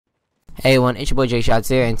Hey everyone, it's your boy Jay Shots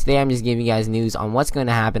here, and today I'm just giving you guys news on what's going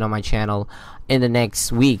to happen on my channel in the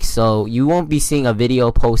next week. So you won't be seeing a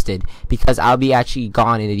video posted because I'll be actually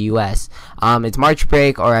gone in the US. It's March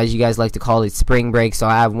break, or as you guys like to call it, spring break. So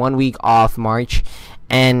I have 1 week off March,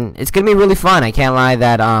 and it's going to be really fun. I can't lie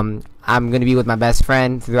that I'm going to be with my best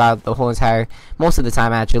friend throughout the whole most of the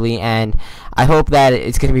time actually, and I hope that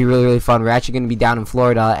it's going to be really fun. We're actually going to be down in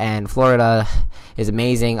Florida, and Florida is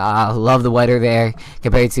amazing. I love the weather there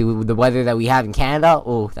compared to the weather that we have in Canada.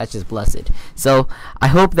 Oh, that's just blessed. So I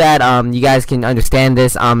hope that you guys can understand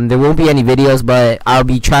this. There won't be any videos, but I'll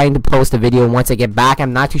be trying to post a video once I get back.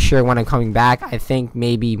 I'm not too sure when I'm coming back. I think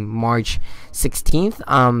maybe March 16th.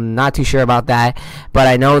 Not too sure about that, but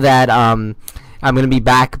I know that I'm going to be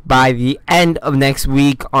back by the end of next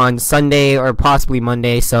week on Sunday or possibly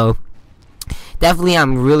Monday. So definitely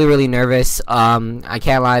I'm really nervous. I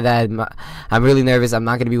can't lie that I'm really nervous. I'm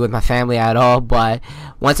not going to be with my family at all, but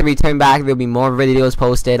once I return back, there'll be more videos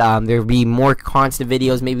posted. There'll be more constant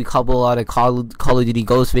videos, maybe a couple of Call of Duty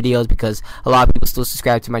Ghost videos, because a lot of people still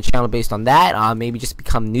subscribe to my channel based on that. Maybe just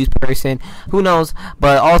become a news person, who knows.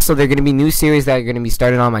 But also there are going to be new series that are going to be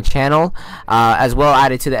started on my channel, as well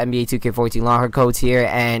added to the NBA 2K14 locker codes here.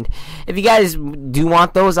 And if you guys do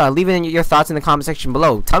want those, leave in your thoughts in the comment section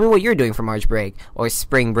below. Tell me what you're doing for March break, or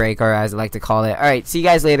spring break, or as I like to call it. Alright, see you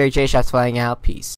guys later. Jay Shots flying out. Peace.